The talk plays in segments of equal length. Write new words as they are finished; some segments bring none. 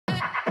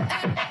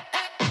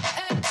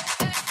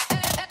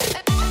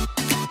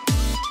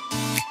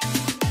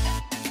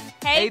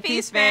Hey,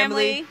 Peace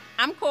family.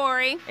 I'm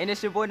Corey. And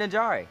it's your boy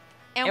Najari.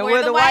 And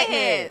we're the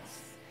Whiteheads.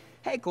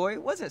 Hey, Corey,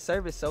 wasn't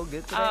service so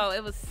good today? Oh,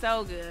 it was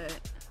so good.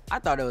 I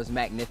thought it was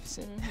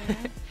magnificent.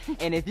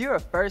 And if you're a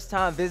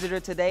first-time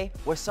visitor today,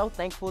 we're so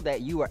thankful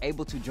that you are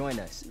able to join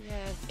us.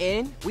 Yes.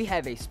 And we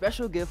have a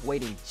special gift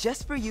waiting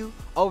just for you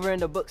over in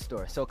the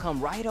bookstore. So come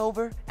right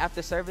over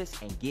after service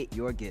and get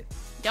your gift.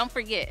 Don't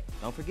forget.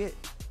 Don't forget.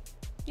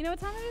 You know what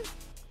time it is?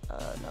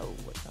 No,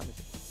 what time is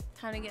it?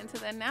 Time to get into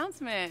the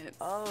announcements.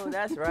 Oh,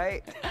 that's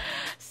right.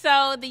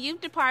 So the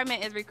youth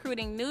department is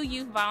recruiting new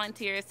youth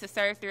volunteers to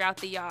serve throughout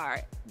the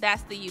yard.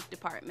 That's the youth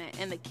department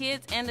and the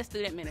kids and the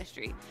student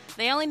ministry.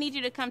 They only need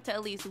you to come to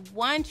at least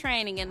one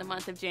training in the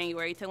month of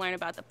January to learn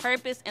about the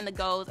purpose and the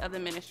goals of the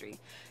ministry.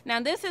 Now,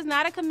 this is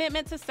not a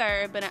commitment to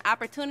serve, but an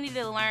opportunity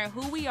to learn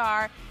who we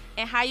are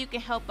and how you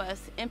can help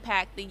us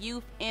impact the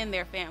youth and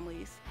their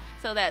families.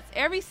 So that's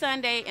every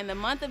Sunday in the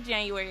month of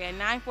January at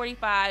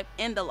 9:45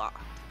 in the loft.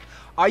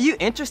 Are you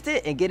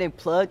interested in getting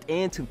plugged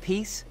into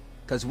Peace?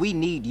 Because we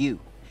need you.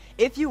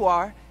 If you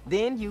are,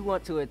 then you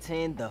want to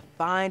attend the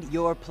Find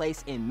Your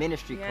Place in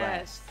Ministry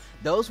class.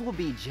 Those will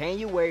be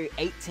January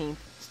 18th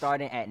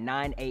starting at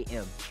 9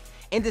 a.m.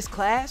 In this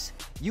class,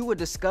 you will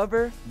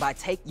discover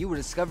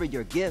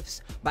your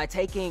gifts by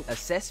taking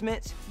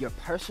assessments, your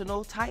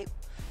personal type,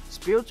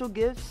 spiritual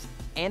gifts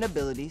and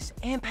abilities,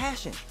 and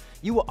passion.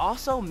 You will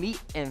also meet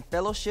and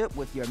fellowship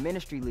with your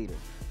ministry leader.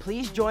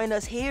 Please join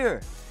us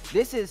here.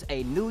 This is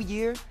a new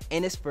year,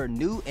 and it's for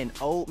new and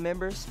old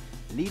members,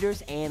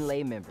 leaders, and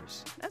lay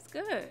members. That's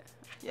good.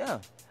 Yeah,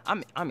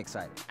 I'm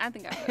excited. I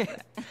think I love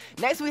that.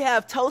 Next, we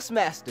have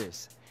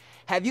Toastmasters.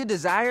 Have you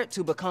desired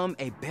to become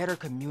a better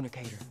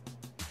communicator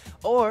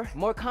or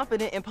more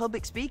confident in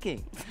public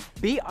speaking?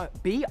 Be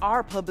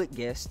our public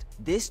guest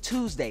this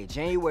Tuesday,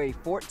 January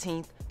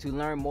 14th, to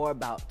learn more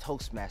about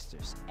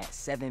Toastmasters at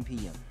 7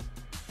 p.m.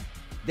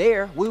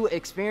 There, we will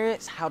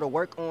experience how to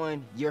work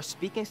on your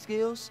speaking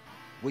skills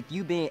with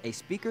you being a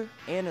speaker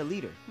and a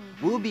leader.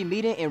 We will be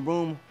meeting in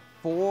room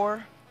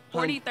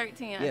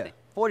 4013. Yeah,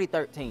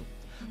 4013.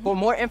 For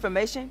more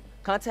information,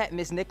 contact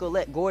Miss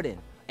Nicolette Gordon,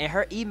 and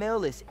her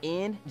email is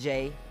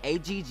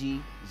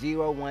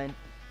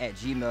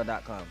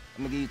njagg01@gmail.com. I'm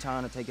gonna give you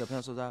time to take your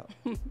pencils out.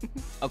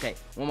 Okay,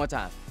 one more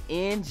time.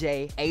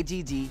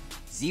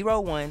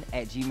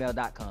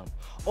 njagg01@gmail.com.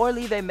 Or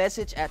leave a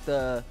message at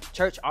the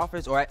church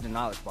office or at the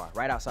knowledge bar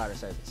right outside of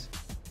service.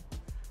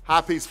 Hi,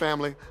 Peace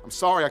family. I'm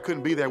sorry I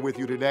couldn't be there with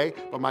you today,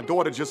 but my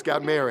daughter just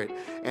got married,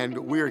 and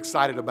we're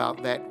excited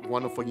about that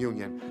wonderful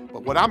union.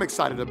 But what I'm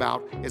excited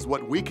about is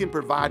what we can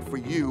provide for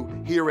you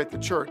here at the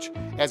church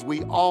as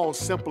we all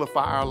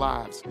simplify our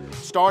lives.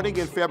 Starting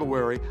in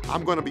February,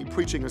 I'm going to be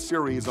preaching a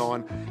series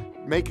on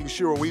making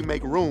sure we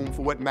make room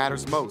for what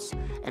matters most.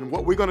 And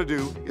what we're going to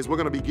do is we're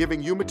going to be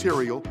giving you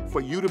material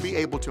for you to be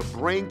able to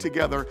bring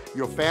together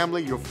your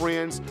family, your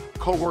friends,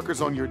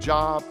 co-workers on your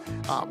job.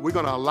 We're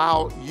going to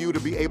allow you to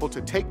be able to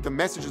take the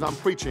messages I'm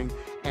preaching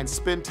and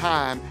spend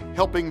time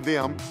helping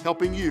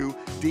you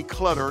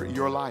declutter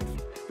your life.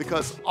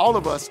 Because all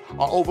of us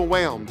are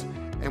overwhelmed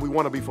and we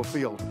want to be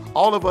fulfilled.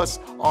 All of us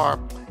are,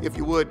 if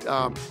you would,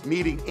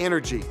 needing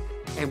energy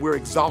and we're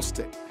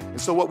exhausted. And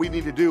so what we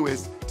need to do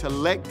is to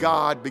let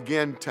God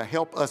begin to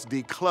help us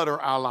declutter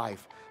our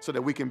life so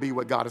that we can be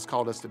what God has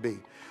called us to be.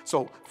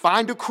 So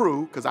find a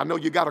crew, because I know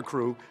you got a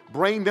crew,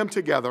 bring them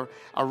together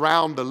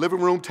around the living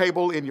room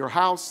table in your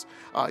house.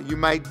 You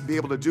might be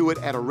able to do it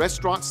at a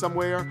restaurant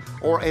somewhere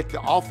or at the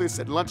office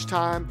at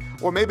lunchtime,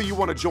 or maybe you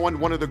want to join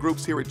one of the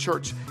groups here at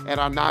church at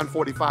our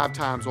 9:45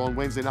 times on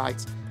Wednesday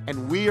nights.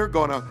 And we are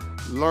going to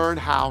learn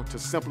how to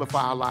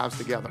simplify our lives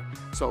together.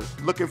 So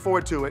looking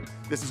forward to it.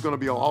 This is going to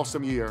be an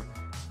awesome year.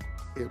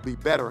 It'll be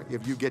better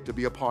if you get to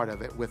be a part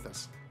of it with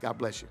us. God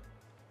bless you.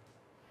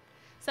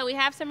 So we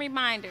have some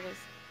reminders.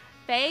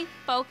 Faith,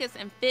 Focus,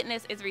 and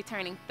Fitness is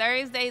returning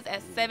Thursdays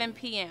at 7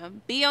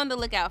 p.m. Be on the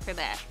lookout for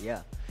that.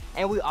 Yeah.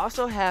 And we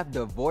also have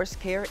Divorce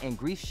Care and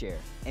Grief Share.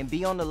 And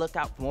be on the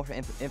lookout for more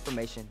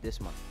information this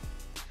month.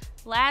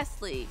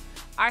 Lastly,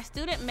 our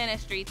student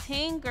ministry,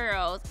 Teen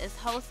Girls, is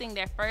hosting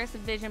their first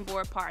vision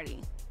board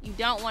party. You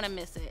don't want to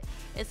miss it.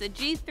 It's a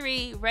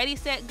G3 Ready,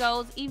 Set,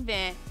 Goals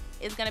event.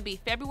 It's going to be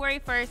February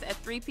 1st at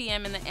 3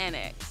 p.m. in the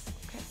annex.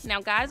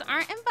 Now, guys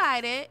aren't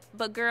invited,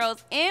 but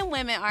girls and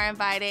women are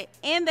invited,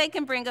 and they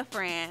can bring a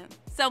friend.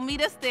 So meet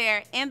us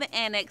there in the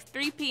annex,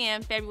 3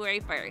 p.m.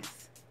 February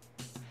 1st.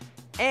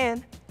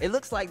 And it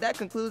looks like that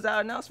concludes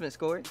our announcements,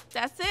 Corey.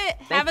 That's it.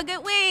 Have a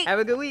good week. Have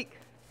a good week.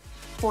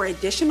 For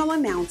additional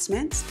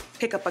announcements,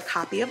 pick up a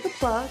copy of The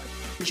Plug,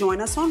 join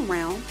us on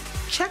Realm,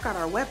 check out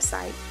our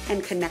website,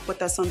 and connect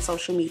with us on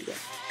social media.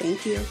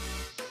 Thank you.